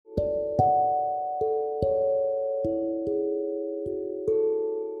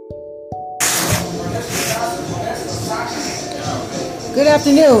Good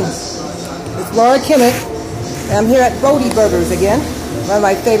afternoon. It's Laura Kimmick. I'm here at Bodie Burgers again, one of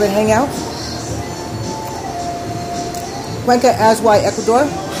my favorite hangouts. Cuenca, Azuay, Ecuador.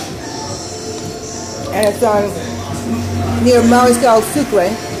 And it's near Mariscal Sucre.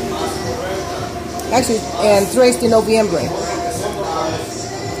 Actually, and Tres de Noviembre.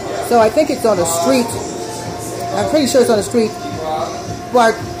 So I think it's on the street. I'm pretty sure it's on the street.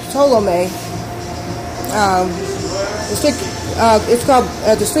 Bartolome. The street, it's called.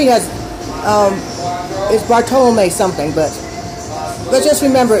 The street has. It's Bartolome something, but just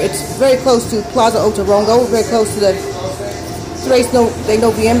remember it's very close to Plaza Otorongo, very close to the Tres de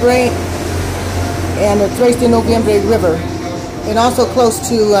Noviembre and the Tres de Noviembre River, and also close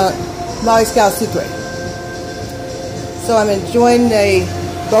to Mariscal Sucre. So I'm enjoying the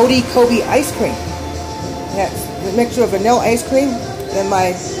Bodie Kobe ice cream. That's a mixture of vanilla ice cream and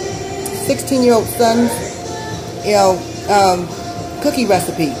my 16-year-old son's, cookie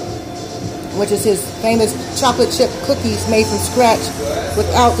recipe, which is his famous chocolate chip cookies made from scratch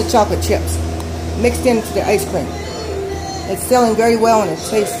without the chocolate chips, mixed into the ice cream. It's selling very well and it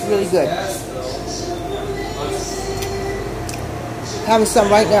tastes really good. Having some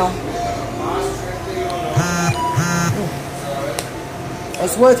right now.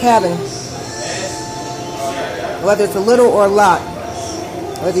 It's worth having, whether it's a little or a lot.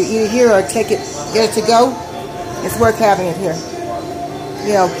 Whether you eat it here or get it to go, it's worth having it here.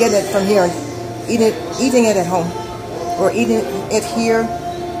 Getting it from here and eating it at home, or eating it here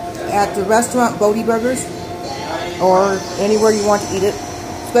at the restaurant, Bodie Burgers, or anywhere you want to eat it,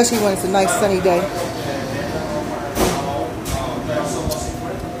 especially when it's a nice sunny day.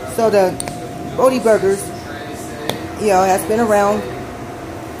 So the Bodie Burgers, has been around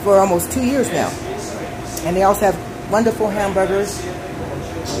for almost 2 years now, and they also have wonderful hamburgers.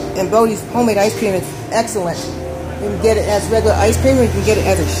 And Bodie's homemade ice cream is excellent. You can get it as regular ice cream, or you can get it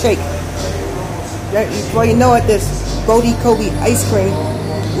as a shake. Before you know it, this Bodie Kobe ice cream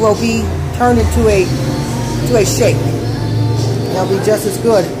will be turned into a shake. It'll be just as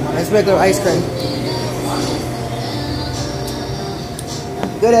good as regular ice cream.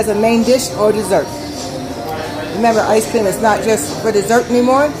 Good as a main dish or dessert. Remember, ice cream is not just for dessert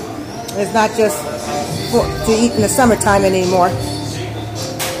anymore. It's not just to eat in the summertime anymore.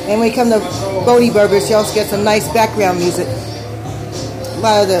 And when you come to Bodie Burgers, you also get some nice background music. A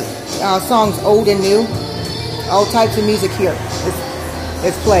lot of the songs, old and new, all types of music here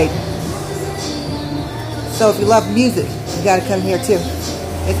is played. So if you love music, you got to come here too.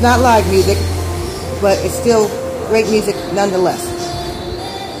 It's not live music, but it's still great music nonetheless.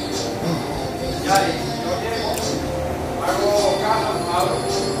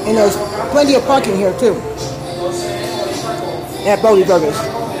 And there's plenty of parking here too at Bodie Burgers.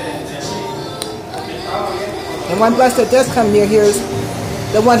 And one bus that does come near here is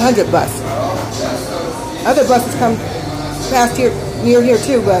the 100 bus. Other buses come past here, near here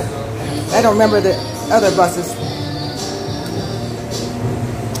too, but I don't remember the other buses.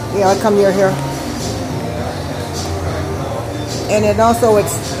 I come near here. And then also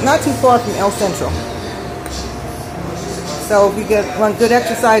it's not too far from El Centro. So if you get one good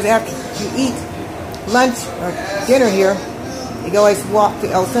exercise after you eat lunch or dinner here, you can always walk to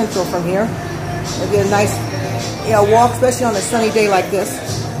El Centro from here. It'll be a nice walk, especially on a sunny day like this.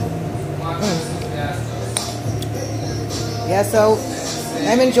 Yeah, so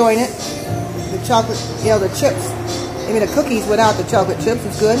I'm enjoying it. The chocolate, the chips. I mean, the cookies without the chocolate chips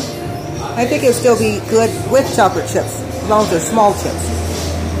is good. I think it'll still be good with chocolate chips, as long as they're small chips.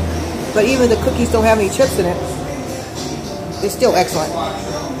 But even if the cookies don't have any chips in it, they're still excellent.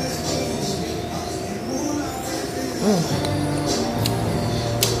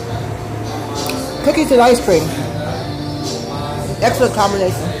 Cookies and ice cream. Excellent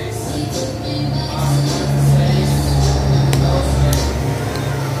combination.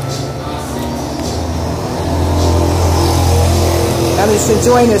 I'm just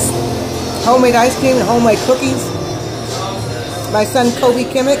enjoying this homemade ice cream and homemade cookies. My son Kobe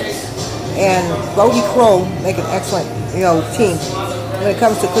Kimmick and Bodie Crow make an excellent, team when it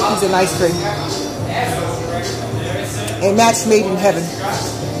comes to cookies and ice cream. A match made in heaven.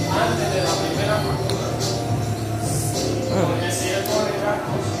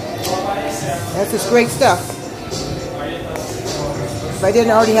 That's just great stuff. If I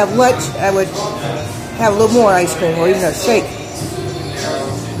didn't already have lunch, I would have a little more ice cream or even a shake.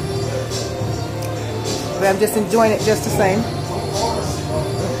 But I'm just enjoying it just the same.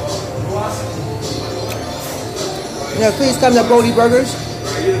 Please come to Bodie Burgers.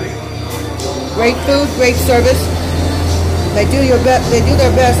 Great food, great service. They do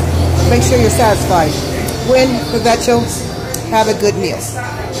their best. Make sure you're satisfied. Buen provecho Have a good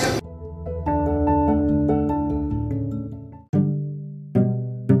meal.